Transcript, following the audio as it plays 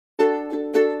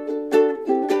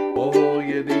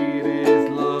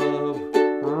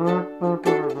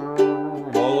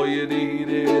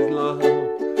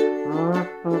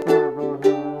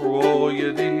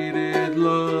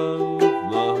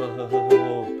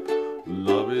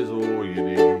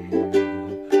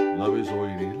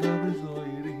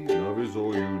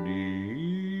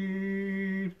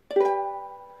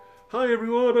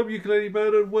Ukulele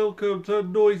Man and welcome to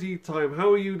Noisy Time.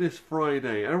 How are you this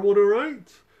Friday? Everyone alright?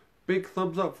 Big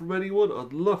thumbs up from anyone?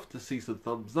 I'd love to see some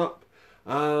thumbs up.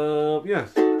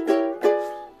 Yes.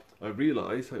 I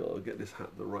realise, hang on, I'll get this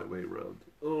hat the right way around.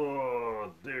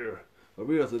 Oh dear. I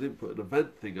realise I didn't put an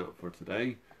event thing up for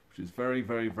today, which is very,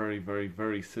 very, very, very,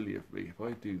 very silly of me. If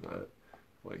I do that,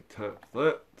 if I tap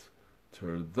that,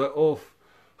 turn that off.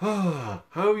 How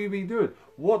have you been doing?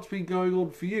 What's been going on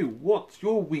for you? What's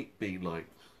your week been like?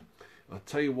 I'll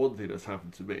tell you one thing that's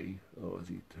happened to me. Oh, as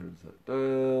he turns that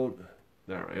down.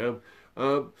 There I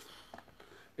am.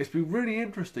 It's been really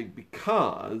interesting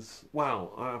because,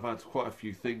 well, I've had quite a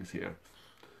few things here.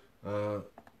 There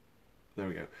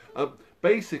we go.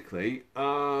 Basically,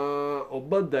 on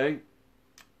Monday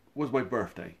was my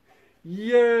birthday.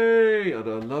 Yay! And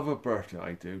I love a birthday,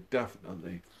 I do,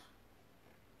 definitely.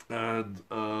 And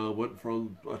went for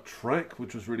a trek,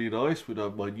 which was really nice with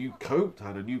my new coat. I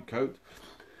had a new coat.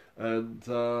 And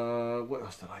what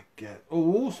else did I get?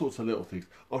 Oh, all sorts of little things.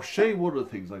 I'll show you one of the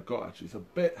things I got, actually. It's a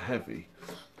bit heavy.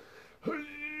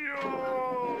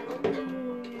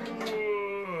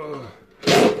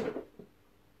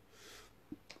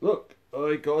 Look,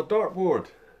 I got a dartboard.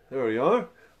 There we are.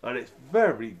 And it's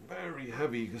very, very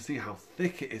heavy. You can see how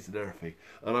thick it is and everything.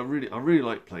 And I really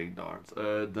like playing darts.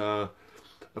 And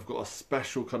I've got a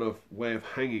special kind of way of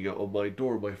hanging it on my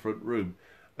door in my front room.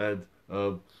 And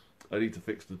I need to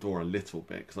fix the door a little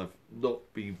bit because I've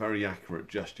not been very accurate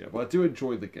just yet. But I do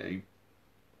enjoy the game.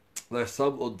 There's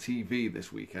some on TV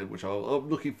this weekend, which I'm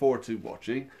looking forward to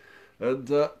watching. And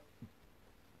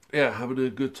yeah, having a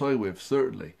good time with,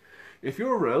 certainly. If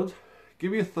you're around,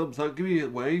 give me a thumbs up, give me a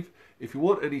wave. If you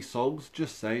want any songs,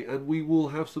 just say, and we will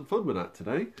have some fun with that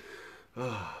today.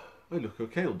 I look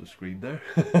okay on the screen there.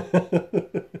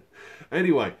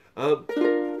 Anyway,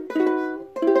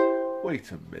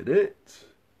 wait a minute.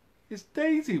 Is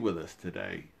Daisy with us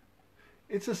today?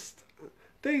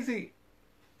 Daisy,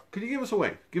 could you give us a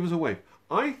wave? Give us a wave.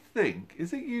 I think,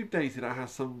 is it you, Daisy, that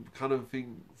has some kind of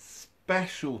thing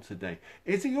special today?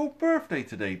 Is it your birthday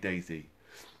today, Daisy?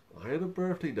 I had a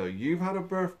birthday. No, you've had a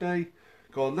birthday.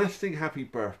 Go on, let's sing happy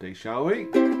birthday, shall we?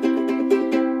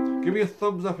 Give me a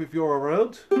thumbs up if you're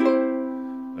around.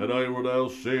 And I will now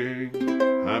sing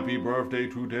happy birthday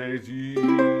to Daisy.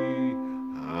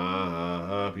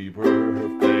 Happy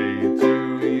birthday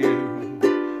to you.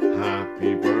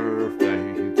 Happy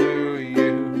birthday to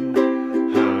you.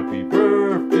 Happy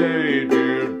birthday,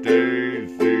 dear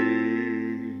Daisy.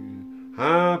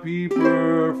 Happy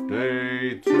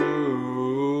birthday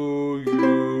to you.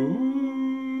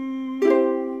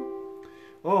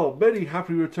 Oh, many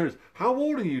happy returns. How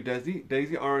old are you, Daisy?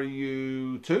 Daisy, are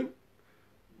you 2?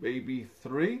 Maybe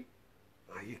 3?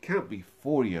 You can't be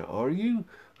 4 yet, are you?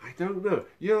 I don't know.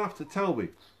 You'll have to tell me.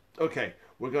 Okay,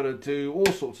 we're going to do all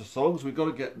sorts of songs. We've got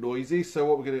to get noisy. So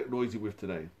what we're going to get noisy with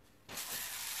today?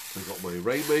 I've got my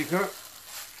rainmaker.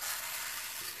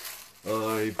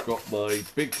 I've got my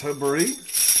big tambourine.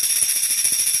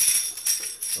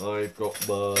 I've got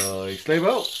my sleigh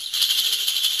bell.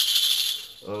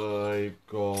 I've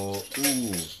got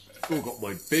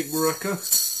my big maraca.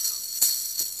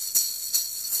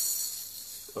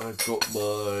 I've got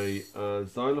my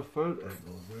xylophone. Hang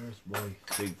on, where's my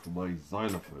thing for my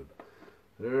xylophone?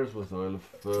 There's my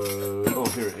xylophone. Oh,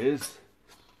 here it is.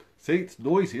 See, it's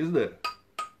noisy, isn't it?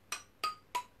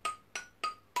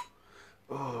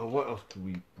 Oh, what else can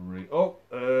we bring? Oh,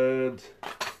 and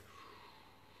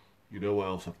you know what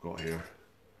else I've got here?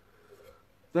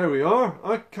 There we are,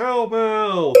 a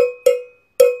cowbell.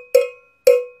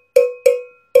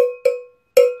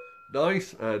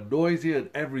 Nice and noisy and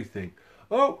everything.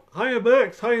 Oh, hiya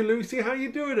Max, hiya Lucy, how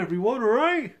you doing everyone,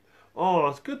 alright? Oh,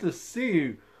 it's good to see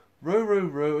you. Row, row,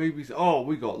 row, ABC. Oh,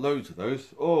 we got loads of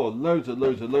those. Oh, loads of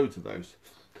those.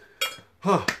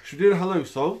 Should we do a hello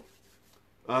song?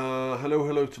 Hello,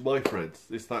 hello to my friends.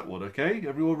 It's that one, okay?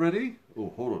 Everyone ready?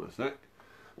 Oh, hold on a sec.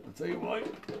 I'll tell you why.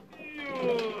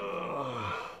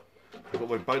 I got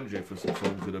my banjo for some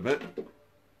songs in a bit.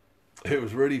 It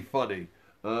was really funny.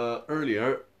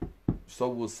 Earlier,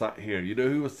 someone was sat here. You know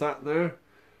who was sat there?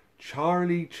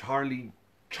 Charlie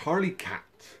Cat.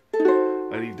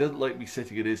 And he doesn't like me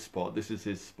sitting in his spot. This is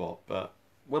his spot. But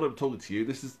when I'm talking to you,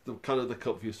 this is the kind of the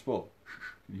comfiest spot.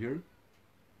 Can you hear him?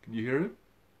 Can you hear him?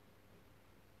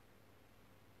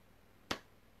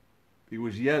 He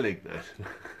was yelling then.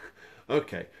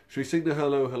 Okay, should we sing the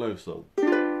hello, hello song?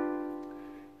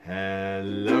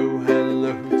 Hello,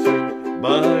 hello to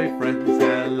my friends.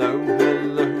 Hello,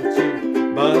 hello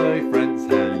to my friends.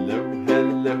 Hello,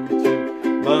 hello to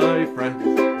my friends.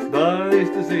 It's nice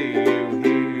to see you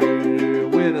here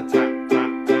with a tap,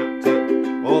 tap, tap, tap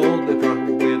on the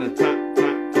drum with a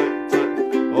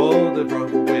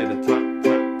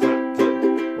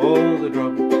the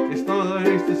drum. It's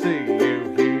nice to see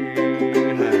you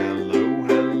here. Hello,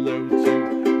 hello to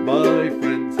my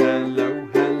friends. Hello,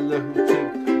 hello to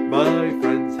my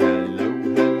friends. Hello,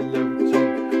 hello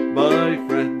to my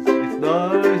friends. It's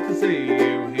nice to see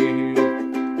you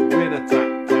here. With a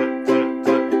tap, tap, tap,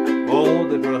 tap on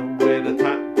the drum. With a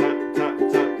tap, tap, tap,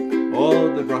 tap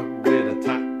on the drum. With a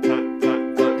tap, tap,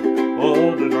 tap, tap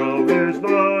on the drum. It's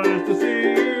nice to see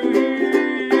you here.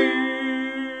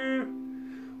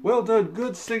 Well done.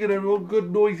 Good singing, everyone.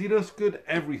 Good noisiness. Good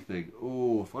everything.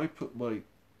 Oh, if I put my...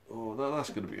 Oh, no, that's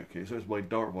going to be okay. So it's my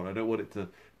dartboard. I don't want it to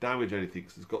damage anything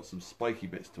because it's got some spiky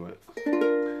bits to it.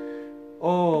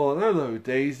 Oh, hello,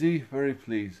 Daisy. Very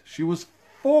pleased. She was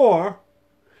 4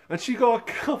 and she got a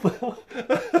cowbell.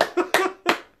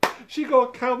 She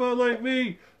got a cowbell like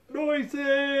me.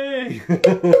 Noisy!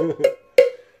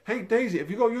 Hey, Daisy,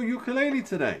 have you got your ukulele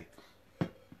today?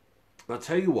 I'll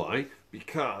tell you why.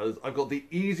 Because I've got the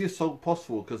easiest song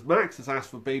possible. Because Max has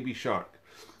asked for Baby Shark.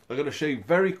 I'm going to show you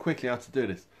very quickly how to do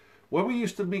this. When we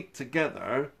used to meet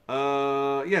together,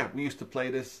 yeah, we used to play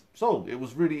this song. It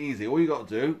was really easy. All you got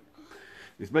to do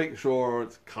is make sure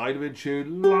it's kind of in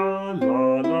tune. La,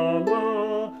 la, la,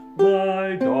 la,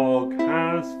 my dog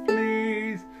has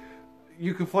fleas.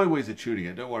 You can find ways of tuning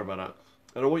it, don't worry about that.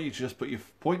 And I want you to just put your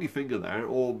pointy finger there,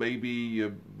 or maybe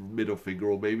your middle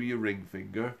finger, or maybe your ring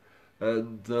finger.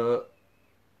 And there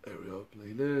we are,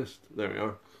 playlist. There we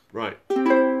are. Right.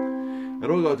 And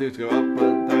all you got to do is go up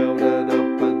and down and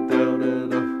up and down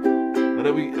and up. And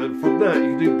then and from that you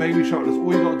can do Baby Shark. That's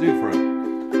all you got to do for it.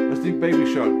 Let's do Baby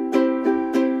Shark.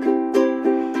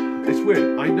 It's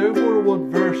weird. I know more than one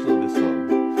version of this song,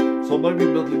 so I might be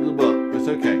muddling them up, but it's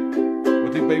okay.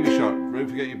 We'll do Baby Shark. Don't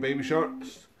forget your baby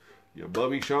sharks, your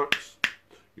mummy sharks,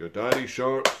 your daddy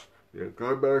sharks, your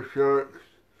grandma sharks,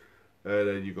 and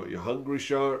then you've got your hungry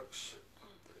sharks,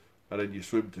 and then you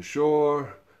swim to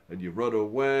shore, and you run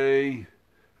away,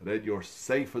 and then you're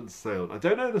safe and sound. I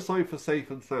don't know the sign for safe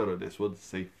and sound on this one.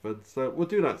 Safe and sound. We'll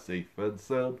do that, safe and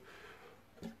sound.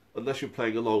 Unless you're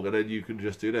playing along, and then you can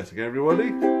just do this. Okay,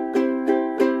 everybody?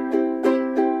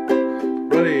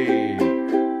 Ready?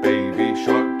 Baby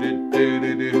shark did do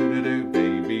do do do do.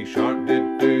 Baby shark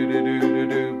did do do do do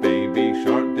do. Baby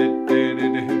shark did do do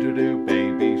do do do.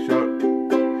 Baby shark.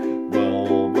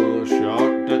 Mama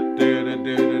shark did do do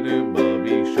do do do.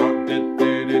 Mommy shark did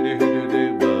do do do do do.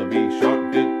 Mommy shark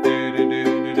did do do do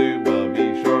do do. Mommy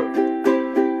shark.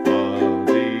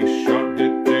 Daddy shark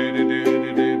did do do do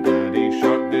do do. Daddy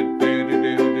shark did do do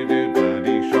do do do.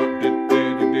 Daddy shark did do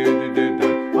do do do do.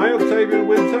 Hi, Octavian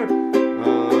Winter.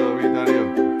 We daddy up.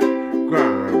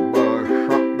 Grandma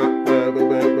shark.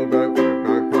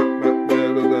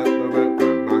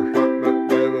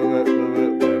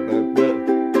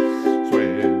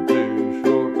 Swim to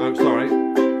shore. I'm sorry.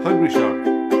 Hungry shark.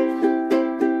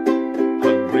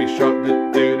 Hungry shark did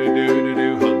do do do do do.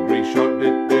 Hungry shark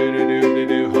did do do do do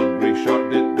do. Hungry shark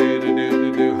did do do do do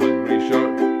do. Hungry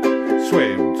shark.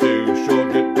 Swim to shore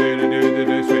did do do do do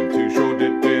do. Swim to shore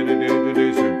did do do do do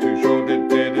do. Swim to shore did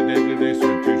do do do do do.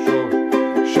 Swim to shore.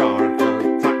 Shark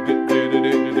attack did do do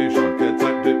do do do. Shark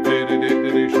attack did do do do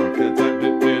do do. Shark attack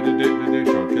did do do do do do.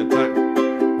 Shark attack.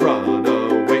 Run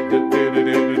away did do do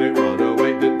do do do. Run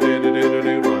away did do do do do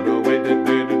do. Run away did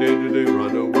do do do do do.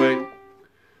 Run away.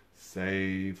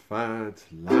 Safe at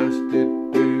last did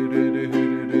do do do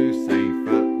do do. Safe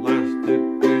at last did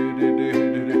do do do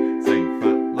do do. Safe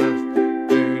at last do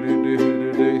do do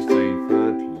do do. Safe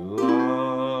at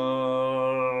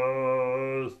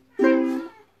last.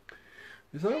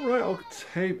 Is that right,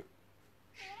 Octave?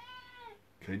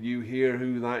 Can you hear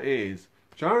who that is?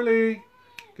 Charlie,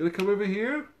 gonna come over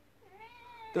here?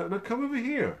 No, come over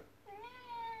here.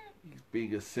 He's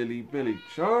being a silly Billy.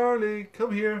 Charlie,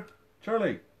 come here.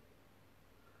 Charlie.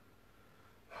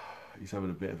 He's having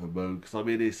a bit of a moan because I'm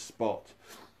in his spot.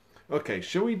 Okay,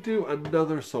 shall we do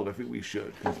another song? I think we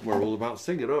should, because we're all about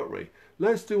singing, aren't we?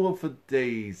 Let's do one for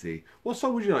Daisy. What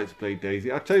song would you like to play,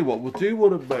 Daisy? I'll tell you what, we'll do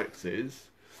one of Max's.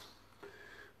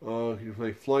 You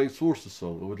play Flying Saucer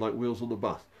song. I would like Wheels on the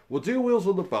Bus. We'll do Wheels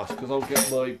on the Bus because I'll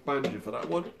get my banjo for that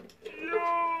one.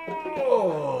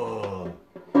 Oh.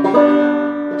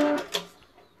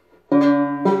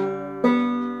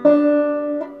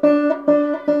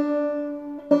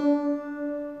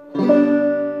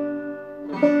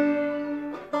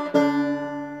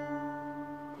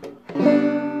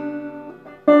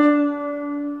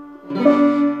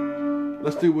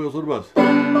 Let's do Wheels on the Bus.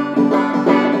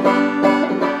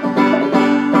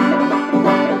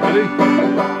 Ready?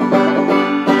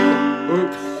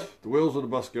 Oops. The wheels on the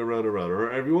bus go round and round.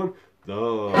 Alright, everyone? The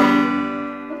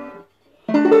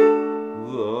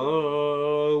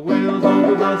wheels on the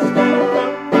the bus go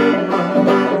round and round,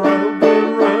 round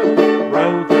and round,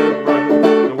 round and round.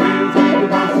 The wheels on the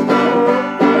bus go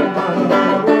round and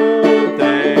round all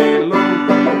day long.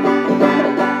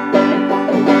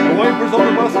 The wipers on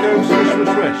the bus go swish,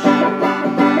 swish, swish.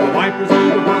 The wipers on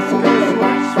the bus go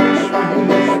swish, swish, swish,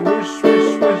 swish, swish, swish,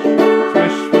 swish,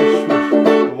 swish, swish.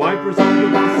 The wipers on the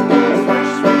bus go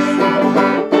swish, swish, swish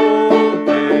all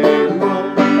day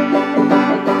long.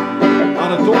 And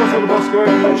the doors on the bus go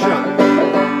open and shut.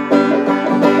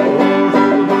 Doors on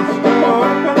the bus go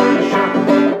open and shut,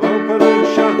 open and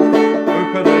shut,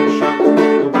 open and shut. The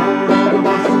doors on the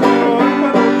bus go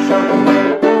open and shut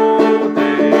all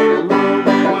day long.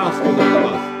 What else goes on the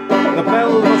bus? The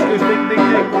bell on the bus goes ding, ding,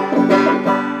 ding.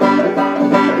 The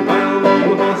bell on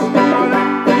the bus goes ding,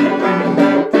 ding, ding,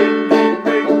 ding, ding,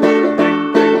 ding, ding,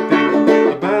 ding, ding.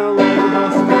 The bell on the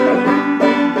bus goes ding,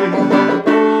 ding, ding,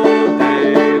 all day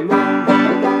long.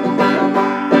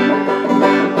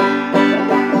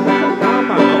 How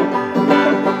about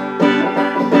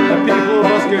the people on the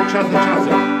bus go chatter,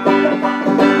 chatter?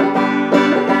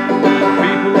 The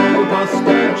people on the bus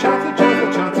go chatter, chatter,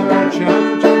 chatter,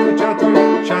 chatter, chatter, chatter,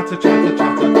 chatter, chatter,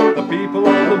 chatter. The people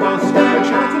on the bus go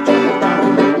chatter, chatter,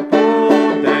 chatter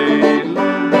all day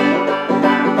long.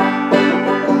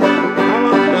 How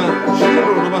about the children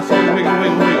on the bus go wiggle,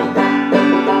 wiggle, wiggle?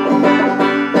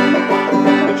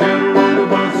 The children on the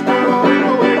bus go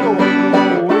wiggle, wiggle,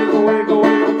 wiggle, wiggle, wiggle,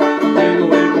 wiggle, wiggle,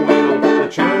 wiggle, wiggle. The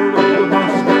children on the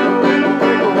bus go wiggle,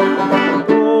 wiggle, wiggle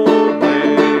all day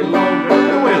long.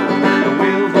 The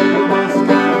wheels on the bus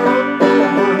go round and round,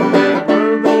 round and round,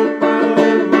 round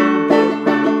and round.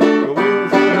 The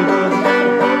wheels on the bus go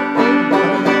round and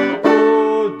round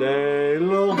all day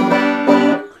long.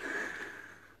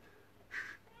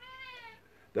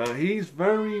 Now he's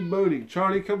very moaning.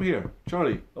 Charlie, come here.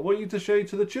 Charlie, I want you to show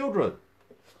to the children.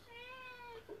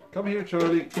 Come here,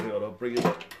 Charlie. Hang on, I'll bring him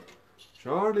up.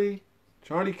 Charlie.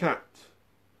 Charlie cat.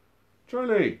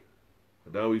 Charlie.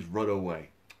 And now he's run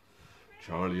away.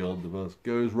 Charlie on the bus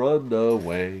goes run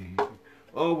away.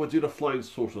 Oh, we'll do the flying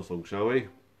saucer song, shall we?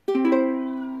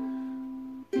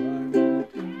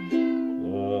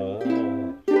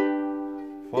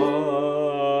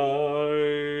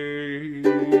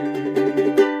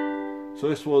 So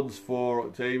this one's for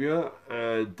Octavia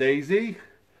and Daisy,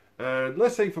 and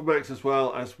let's say for Max as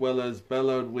well as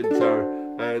Bella and Winter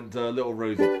and little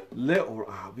Rosie.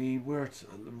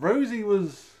 Rosie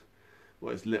was,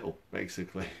 well, it's little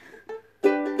basically.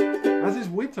 As is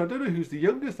Winter. I don't know who's the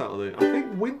youngest out of them. I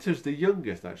think Winter's the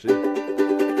youngest actually.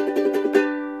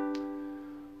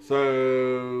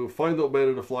 So 5 little men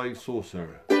in a flying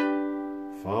saucer.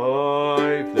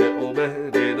 5 little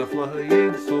men in a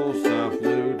flying saucer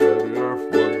flew down the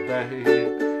earth one day.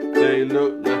 They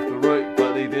looked left and right,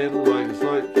 but they didn't like the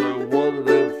sight, so one of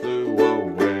them flew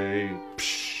away.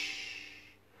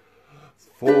 Psh!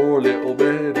 4 little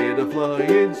men in a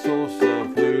flying saucer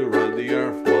flew round the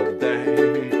earth one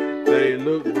day. They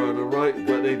looked round and right,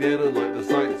 but they didn't like the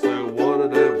sight, so one of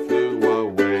them flew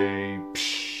away.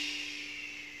 Psh!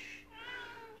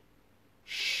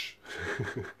 Shh!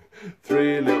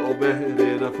 3 little men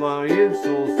in a flying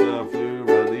saucer flew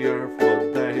round the earth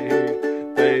one day.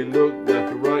 They looked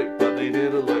left and right, but they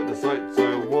didn't like the sight,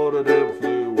 so one of them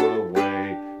flew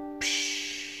away.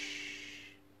 Psh!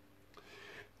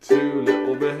 2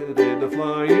 little men in a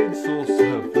flying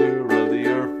saucer flew round the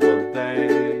earth one day.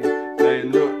 They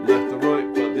looked left and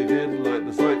right, but they didn't like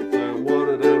the sight, so one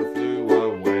of them flew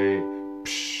away.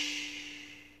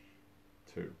 Psh!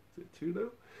 2. Is it 2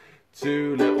 now?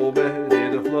 2 little men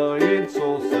in a flying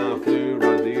saucer flew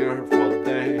round the earth one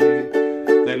day.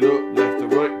 They looked left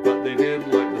and right, but they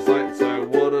didn't like the sight, so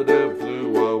one of them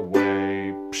flew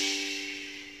away.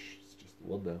 Psh! It's just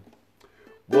one now.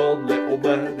 1 little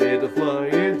man in a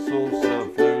flying saucer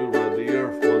flew round the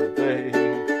earth one day.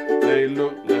 They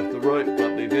looked left and right,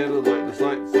 but they didn't like the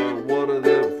sight, so one of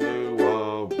them flew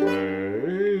away.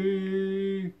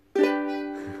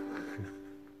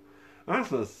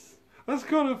 That's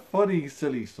kind of funny,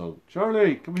 silly song.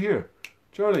 Charlie, come here.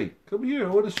 Charlie, come here. I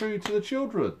want to show you to the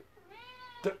children.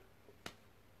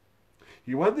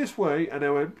 You went this way, and I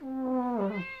went.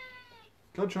 Come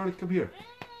on, Charlie, come here.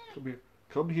 Come here.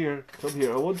 Come here. Come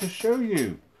here. I want to show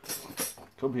you.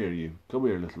 Come here, you. Come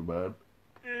here, little man.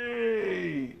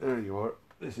 Hey, there you are.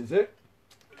 This is it.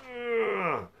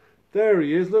 There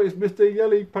he is. Look, it's Mr.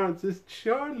 Yelly Pants. It's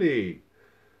Charlie.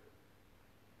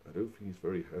 I don't think he's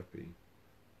very happy.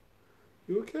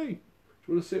 You okay? Do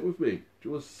you want to sit with me? Do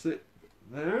you want to sit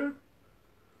there?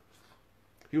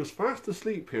 He was fast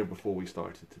asleep here before we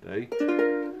started today.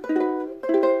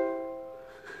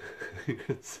 You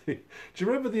can see. Do you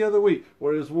remember the other week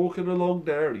where he was walking along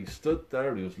there and he stood there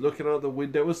and he was looking out the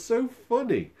window? It was so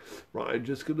funny. Right, I'm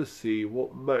just going to see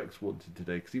what Max wanted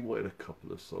today because he wanted a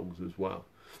couple of songs as well.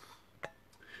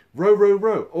 Row, row,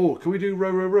 row. Oh, can we do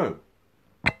row, row, row?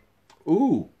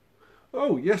 Ooh.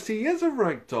 Oh, yes, he is a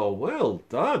ragdoll. Well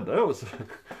done. That was...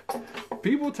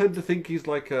 People tend to think he's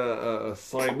like a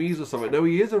Siamese or something. No,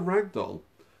 he is a ragdoll.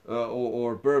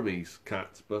 Or a Burmese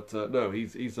cat. But no,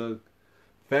 he's a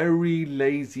very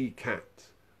lazy cat.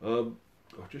 I'll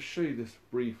just show you this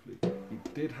briefly. He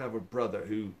did have a brother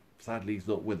who, sadly, is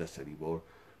not with us anymore.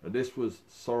 And this was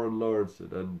Soren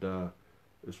Lawrenson. And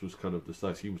this was kind of the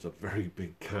size. He was a very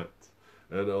big cat.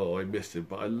 And oh, I miss him.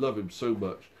 But I love him so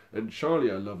much. And Charlie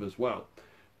I love as well.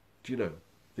 Do you know,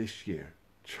 this year,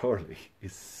 Charlie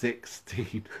is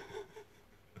 16.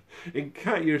 In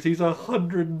cat years, he's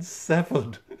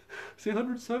 107. Is he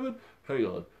 107? Hang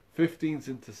on. 15's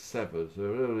into 7.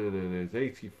 So it's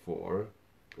 84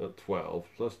 at 12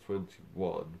 plus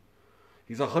 21.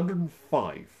 He's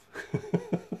 105.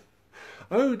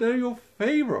 Oh, they're your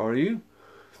favourite, are you?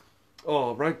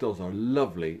 Oh, ragdolls are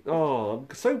lovely. Oh,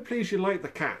 I'm so pleased you like the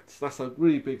cats. That's a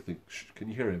really big thing. Shh, can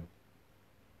you hear him?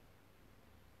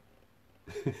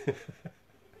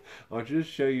 I'll just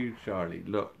show you Charlie.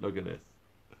 Look at this.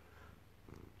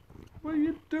 What are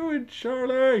you doing,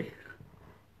 Charlie?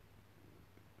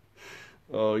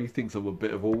 Oh, he thinks I'm a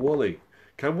bit of a wally.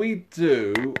 Can we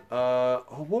do...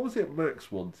 oh, what was it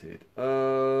Max wanted?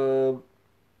 Flying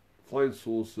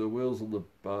saucer, wheels on the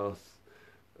bus.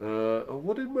 Oh,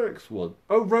 what did Max want?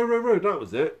 Oh, row, row, row. That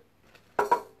was it.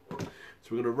 So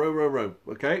we're going to row, row, row.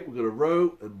 Okay, we're going to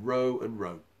row and row and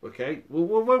row. Okay, well,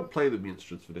 we won't play the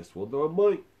minstrels for this one, though I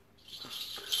might.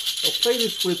 I'll play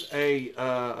this with a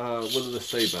one of the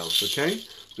sleigh bells. Okay,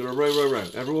 we're going to row, row, row.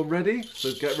 Everyone ready?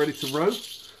 So get ready to row.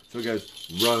 So it goes,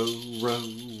 row, row,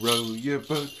 row your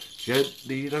boat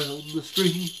gently down the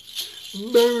stream.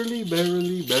 Merrily,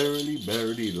 merrily, merrily,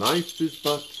 merrily, life is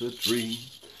but a dream.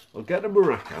 I'll get the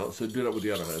maraca out, so do that with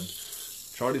the other hand.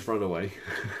 Charlie's run away.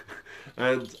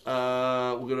 And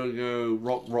we're going to go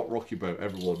rock, rock, rock your boat.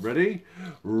 Everyone, ready?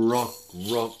 Rock,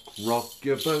 rock, rock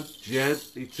your boat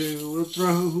gently to and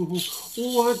fro.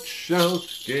 One shout,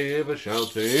 give a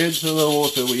shout, into the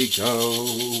water we go.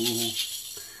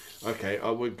 Okay,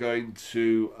 we're going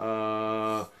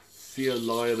to see a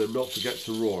lion and not forget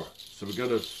to roar. So we're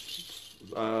going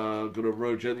to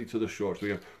row gently to the shore. So we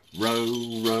go, row,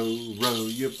 row, row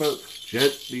your boat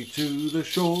gently to the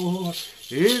shore.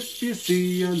 If you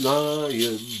see a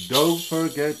lion, don't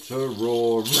forget to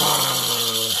roar.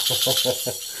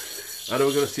 And then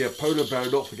we're going to see a polar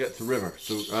bear, not forget to river.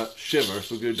 So shiver,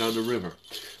 so we'll go down the river.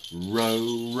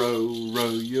 Row, row, row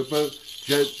your boat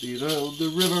gently down the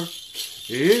river.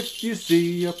 If you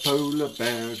see a polar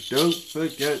bear, don't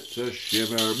forget to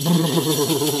shiver.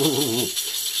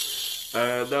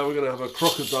 And now we're going to have a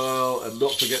crocodile and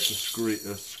not forget to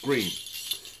scream.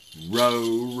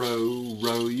 Row, row,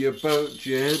 row your boat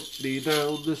gently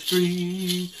down the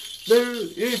stream. There,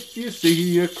 if you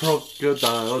see a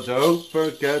crocodile, don't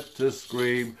forget to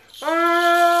scream.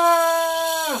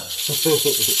 Ah!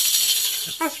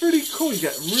 That's really cool. You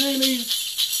get really...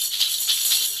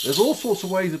 There's all sorts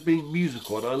of ways of being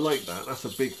musical, and I like that. That's a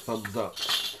big thumbs up.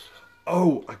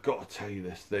 Oh, I got to tell you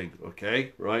this thing,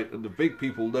 okay? Right? And the big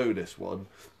people know this one.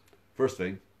 First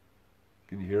thing,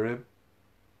 can you hear him?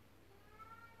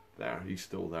 There, he's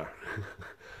still there.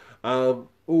 Oh,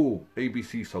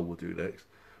 ABC song we'll do next.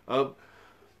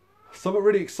 Something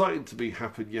really exciting to me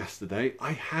happened yesterday.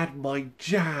 I had my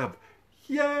jab.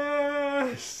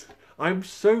 Yes! I'm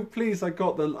so pleased. I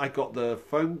got the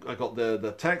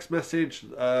text message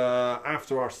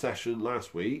after our session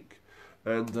last week,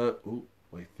 and oh,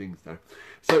 my thing's there.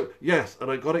 So yes,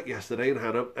 and I got it yesterday in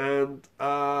Hannah, and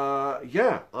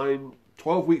yeah, I'm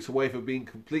 12 weeks away from being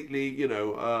completely, you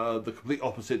know, the complete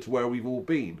opposite to where we've all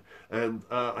been, and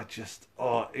I just,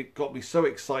 it got me so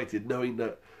excited knowing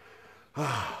that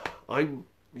I'm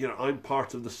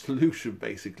part of the solution,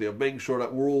 basically, of making sure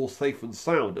that we're all safe and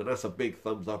sound, and that's a big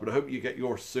thumbs up, and I hope you get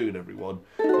yours soon, everyone.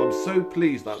 I'm so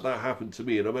pleased that that happened to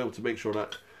me, and I'm able to make sure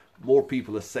that more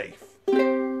people are safe.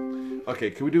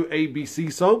 Okay, can we do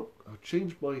ABC song? I'll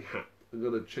change my hat. I'm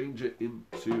going to change it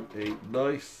into a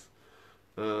nice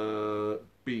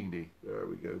beanie. There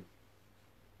we go.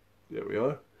 There we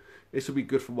are. This will be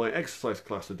good for my exercise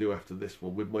class to do after this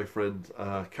one with my friend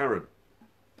Karen.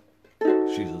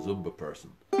 She's a Zumba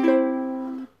person.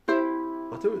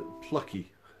 I'll do it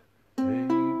plucky. A,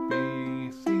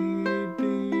 B, C, D,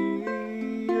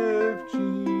 F, G,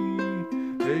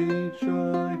 H,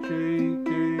 I, J, K,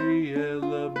 L,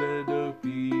 M, N, O, P,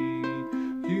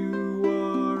 Q,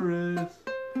 R,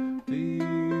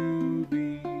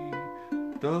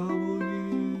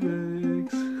 W,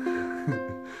 X,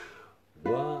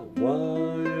 Y,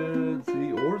 and Z,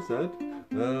 or Z.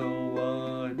 Now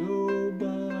I know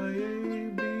my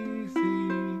ABC.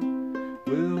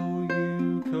 Will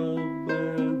you come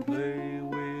and play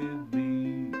with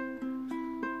me?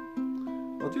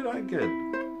 I'll do that again.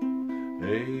 A,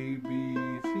 B,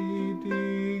 C, D,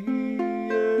 E,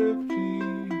 F, G,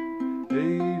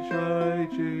 H, I,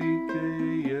 J, K,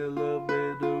 L, M,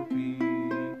 N, O, P,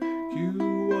 Q,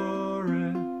 R,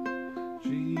 S, G,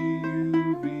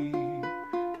 U, V,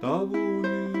 W,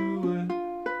 X,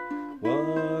 Y,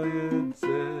 and Z.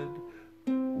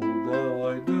 Now I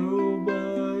know my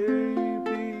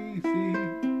ABC.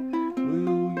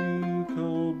 Will you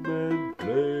come and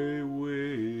play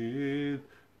with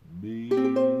me?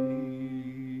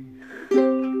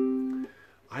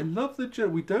 I love the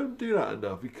joke. We don't do that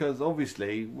enough because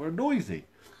obviously we're noisy.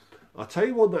 I'll tell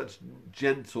you one that's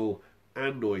gentle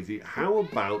and noisy. How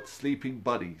about Sleeping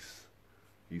Buddies?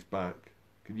 He's back.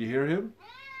 Can you hear him?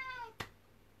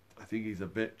 I think he's a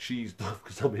bit cheesed off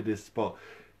because I'm in his spot.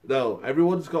 Now,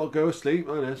 everyone's got to go to sleep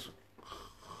like this.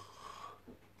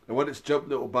 And when it's jump,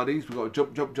 little buddies, we've got to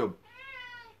jump, jump, jump.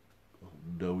 Oh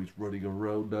no, he's running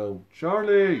around now.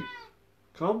 Charlie,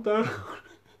 calm down.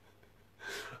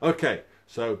 Okay,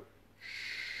 so,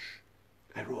 shh.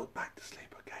 Everyone's back to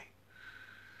sleep, okay?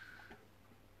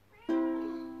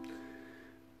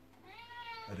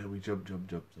 And then we jump, jump,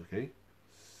 jump, okay?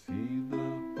 See the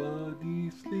bunny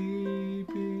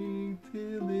sleeping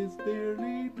till it's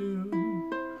nearly noon.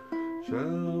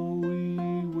 Shall we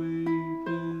wake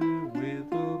them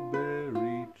with a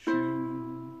merry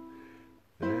tune?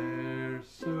 They're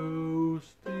so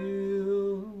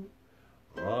still,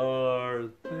 are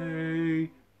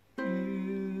they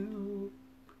ill?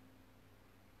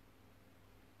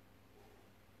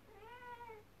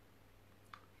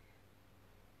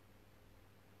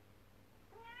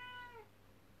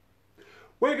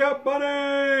 Wake up,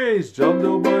 bunnies! Jump,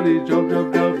 little bunnies, jump,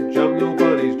 jump, jump, jump, little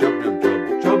bunnies, jump, jump,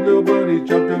 jump, jump, little bunnies,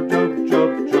 jump, jump, jump,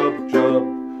 jump, jump,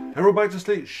 jump. Everyone back to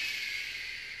sleep. Shh.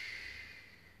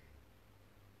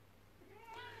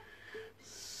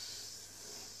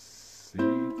 See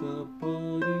the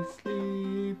bunny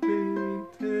sleeping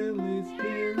till it's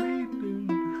nearly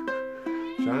noon.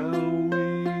 Shall we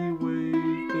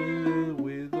wake them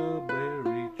with a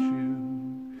merry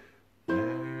tune?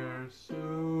 They're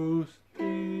so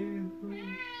still,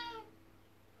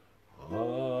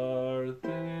 are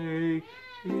they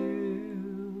ill?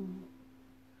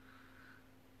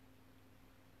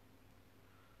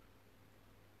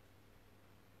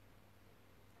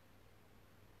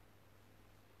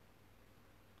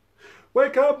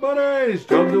 Wake up, bunnies!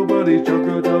 Jump, little bunnies, jump,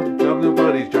 jump, jump, jump, little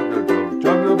bunnies, jump, jump, jump,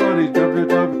 jump, little bunnies, jump,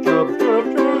 jump, jump,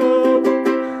 jump, jump, jump.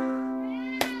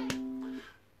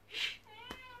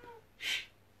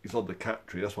 He's on the cat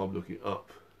tree, that's why I'm looking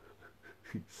up.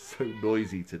 He's so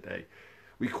noisy today.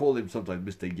 We call him sometimes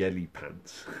Mr. Yelly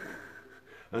Pants.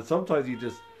 And sometimes he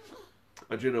just,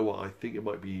 and do you know what, I think it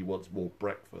might be he wants more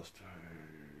breakfast.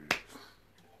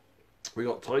 We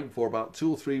got time for about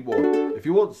 2 or 3 more. If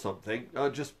you want something,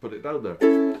 just put it down there.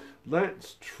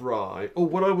 Let's try, oh,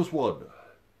 when I was 1.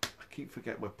 I keep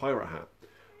forgetting my pirate hat.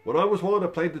 When I was 1, I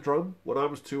played the drum. When I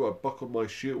was 2, I buckled my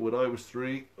shoe. When I was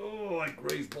 3, oh, I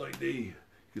grazed my knee.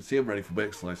 You can see I'm ready for my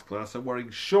exercise class. I'm wearing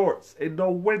shorts in the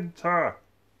winter.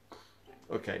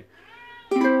 Okay.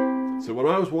 So when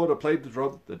I was 1, I played the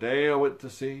drum. The day I went to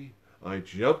sea, I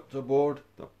jumped aboard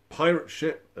the pirate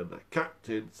ship and the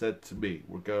captain said to me,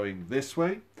 we're going this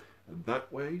way and that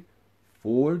way,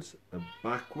 forwards and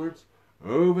backwards,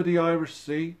 over the Irish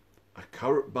Sea, a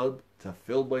currant bun to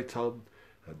fill my tongue,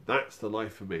 and that's the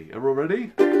life for me. Everyone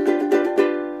ready?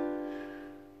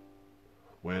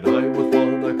 When I was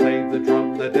 1, I played the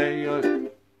drum the day I...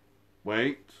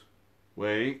 Wait,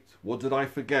 what did I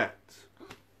forget?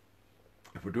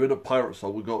 If we're doing a pirate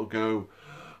song, we've got to go...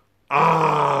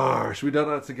 Arr! Should we do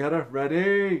that together?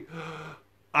 Ready?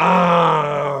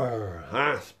 Arr!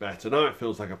 That's better. Now it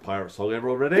feels like a pirate song.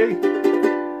 Everyone ready?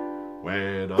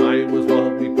 When I was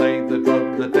 1, we played the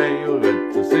drum the day I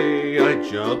went to sea. I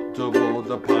jumped aboard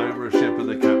the pirate ship and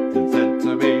the captain said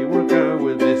to me, we're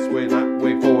going this way, that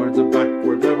way, forwards and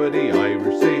backwards over the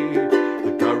Irish Sea.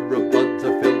 A currant bun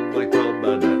to fill my tongue,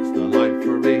 and that's the life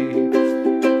for me.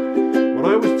 When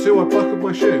I was 2, I buckled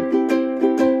my shoe.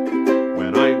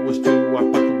 When I was 2, I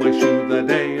buckled my shoe the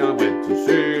day I went to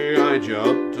sea. I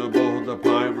jumped aboard the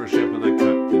pirate ship and the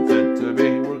captain said to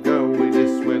me, we're going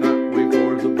this way, that way,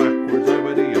 forwards and backwards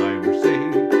over the Irish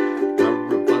Sea.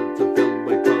 Currant bun to fill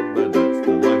my tongue, and that's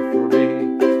the life for me.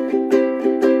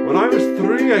 When I was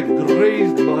 3, I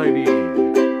grazed my knee.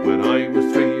 When I was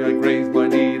 3, I grazed my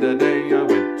knee.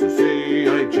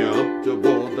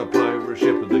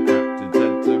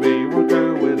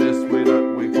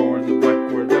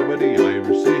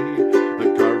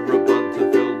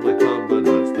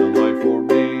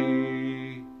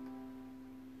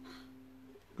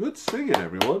 Good singing,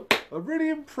 everyone. I'm really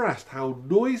impressed how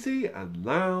noisy and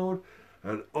loud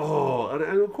and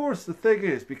and of course the thing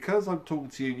is, because I'm talking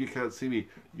to you and you can't see me,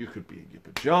 you could be in your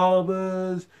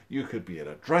pajamas, you could be in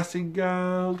a dressing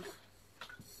gown,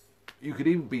 you could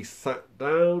even be sat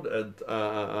down and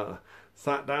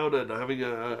having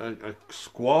a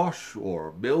squash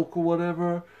or milk or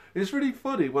whatever. It's really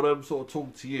funny when I'm sort of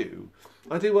talking to you.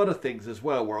 I do other things as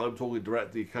well where I'm talking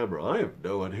directly to the camera. I have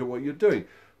no idea what you're doing.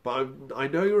 But I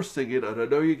know you're singing and I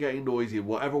know you're getting noisy in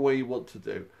whatever way you want to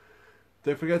do.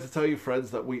 Don't forget to tell your friends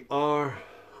that we're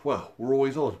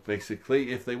always on,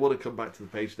 basically. If they want to come back to the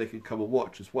page, they can come and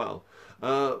watch as well.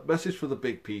 Message for the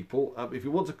big people. If you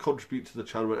want to contribute to the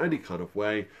channel in any kind of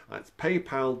way, it's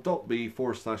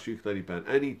paypal.me/ukuleleband.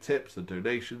 Any tips and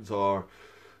donations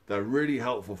they're really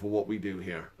helpful for what we do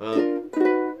here.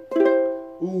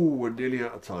 We're nearly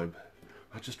out of time.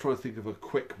 I'm just trying to think of a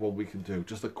quick one we can do.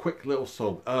 Just a quick little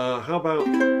song. How about oh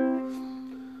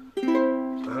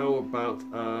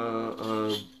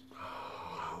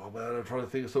man, I'm trying to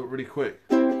think of something really quick.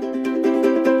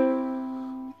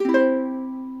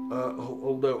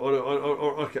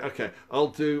 Okay. I'll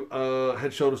do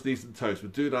head, shoulders, knees and toes.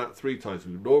 We'll do that 3 times.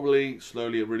 Normally,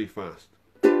 slowly and really fast.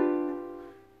 Head,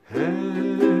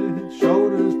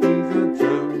 shoulders, knees and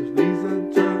toes, knees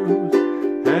and toes.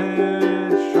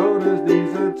 Head, shoulders,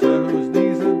 knees and toes,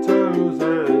 knees and toes,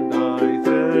 and eyes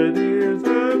and ears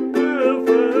and mouth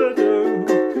and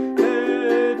nose.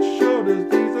 Head, shoulders,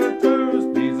 knees and toes,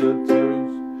 knees and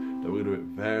toes. Now we're going to do it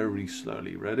very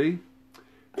slowly. Ready?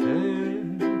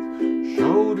 Head,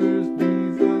 shoulders,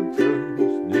 knees and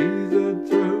toes, knees and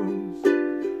toes.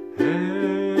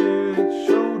 Head,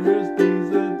 shoulders, knees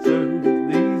and toes,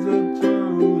 knees and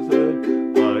toes,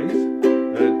 and eyes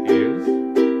and ears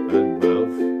and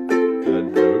mouth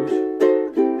and nose.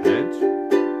 Head,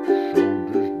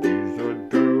 shoulders, knees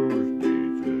and toes,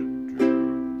 knees and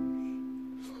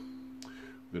toes.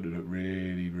 I'm going to do it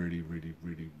really, really, really,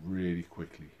 really, really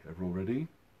quickly. Everyone ready?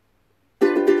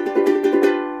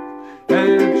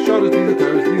 Head, shoulders, knees and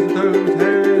toes, knees and toes.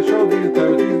 Head,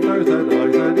 shoulders, knees and toes, knees and toes, and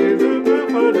eyes and ears and mouth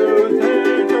and nose. Head,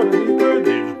 shoulders, knees and toes,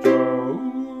 knees and toes.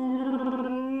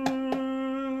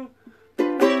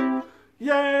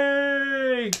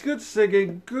 Yay! Good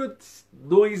singing, good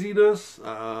noisiness,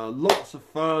 lots of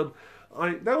fun.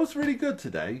 That was really good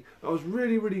today. That was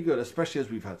really, really good, especially as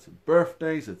we've had some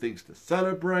birthdays and things to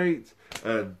celebrate.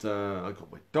 And I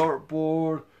got my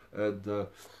dartboard and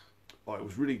it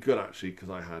was really good actually because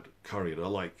I had curry and I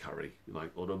like curry,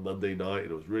 like on a Monday night,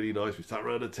 and it was really nice. We sat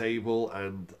around a table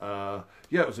and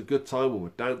it was a good time. We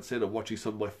were dancing and watching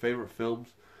some of my favourite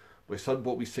films. My son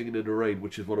bought me Singing in the Rain,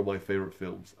 which is one of my favourite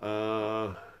films.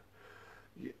 I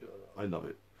love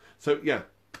it. So yeah,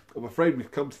 I'm afraid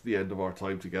we've come to the end of our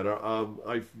time together.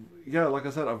 Like I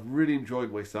said, I've really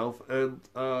enjoyed myself and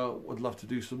would love to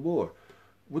do some more.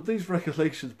 With these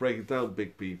regulations breaking down,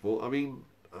 big people, I mean,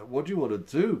 what do you want to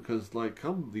do? Because like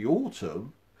come the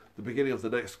autumn, the beginning of the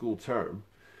next school term,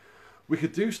 we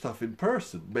could do stuff in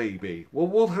person, maybe. Well,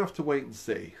 we'll have to wait and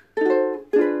see.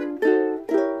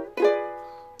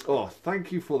 Oh,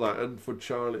 thank you for that, and for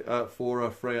Charlie,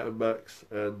 for Freya and Max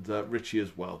and Richie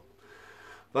as well.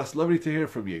 That's lovely to hear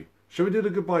from you. Shall we do the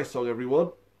goodbye song,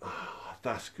 everyone?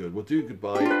 That's good. We'll do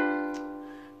goodbye.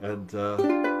 And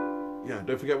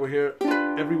don't forget we're here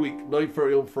every week,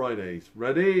 9:30 on Fridays.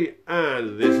 Ready?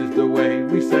 And this is the way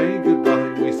we say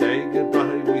goodbye. We say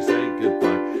goodbye. We say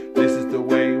goodbye. This is the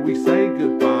way we say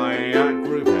goodbye at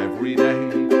group every day.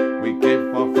 We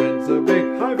give our friends a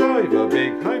big high five, a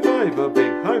big high five, a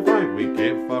big high five. We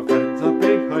give our friends a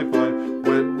big high five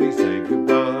when we say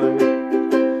goodbye.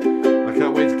 I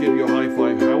can't wait to give you a high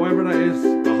five. However that is,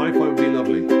 a high five would be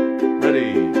lovely.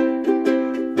 Ready?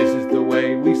 This is the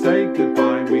way we say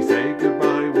goodbye. We say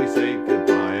goodbye. We say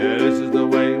goodbye. This is the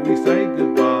way we say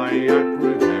goodbye at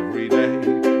group every day.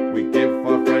 We give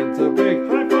our friends a big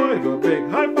high five, a big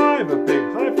high five, a big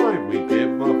high five. We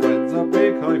give our friends a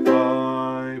big high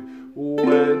five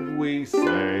when we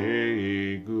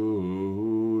say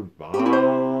goodbye.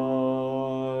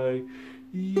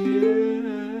 Yeah.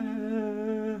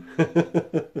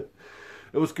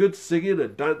 It was good singing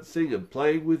and dancing and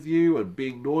playing with you and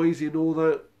being noisy and all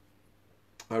that.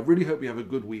 I really hope you have a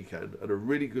good weekend and a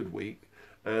really good week.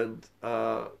 And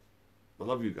I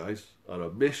love you guys and I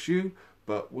miss you.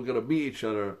 But we're going to meet each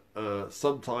other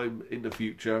sometime in the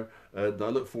future. And I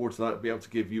look forward to that and be able to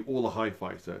give you all the high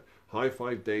fives there. High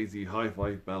five Daisy, high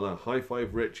five Bella, high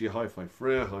five Richie, high five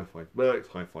Freya, high five Max,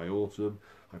 high five Autumn,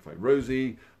 high five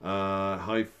Rosie,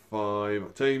 high five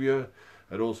Octavia,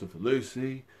 and also for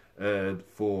Lucy, and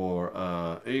for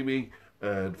Amy,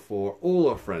 and for all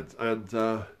our friends. And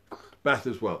Beth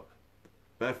as well.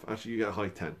 Beth, actually, you get a high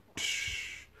 10.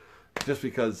 Just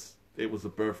because it was a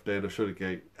birthday and I should have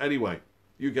gave. Anyway,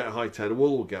 you get a high 10 and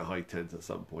we'll all get high 10s at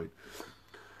some point.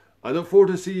 I look forward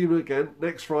to seeing you again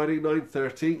next Friday,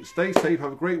 9:30. Stay safe,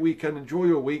 have a great weekend, enjoy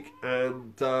your week,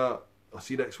 and I'll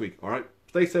see you next week, alright?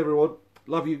 Stay safe, everyone.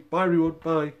 Love you. Bye, everyone.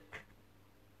 Bye.